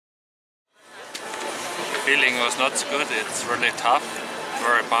feeling was not so good. It's really tough,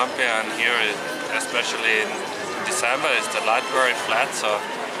 very bumpy, and here, especially in December, is the light very flat. So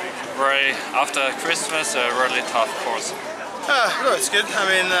very after Christmas, a really tough course. No, it's good. I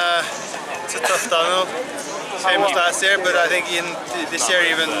mean, it's a tough tunnel, same as last year, but I think in this year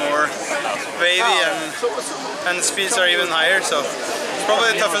even more wavy and the speeds are even higher. So it's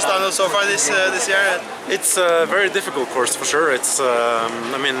probably the toughest tunnel so far this year. It's a very difficult course for sure. It's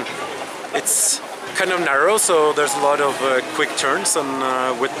I mean, it's kind of narrow, so there's a lot of quick turns,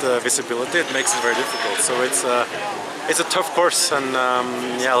 and with visibility, it makes it very difficult. So it's a tough course, and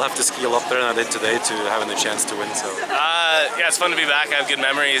yeah, I'll have to ski a lot better than I did today to have any chance to win. So yeah, it's fun to be back. I have good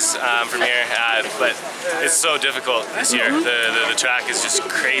memories from here, but it's so difficult this year. The track is just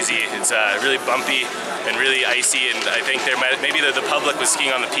crazy. It's really bumpy and really icy, and I think maybe the public was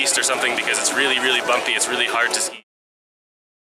skiing on the piste or something because it's really bumpy. It's really hard to ski.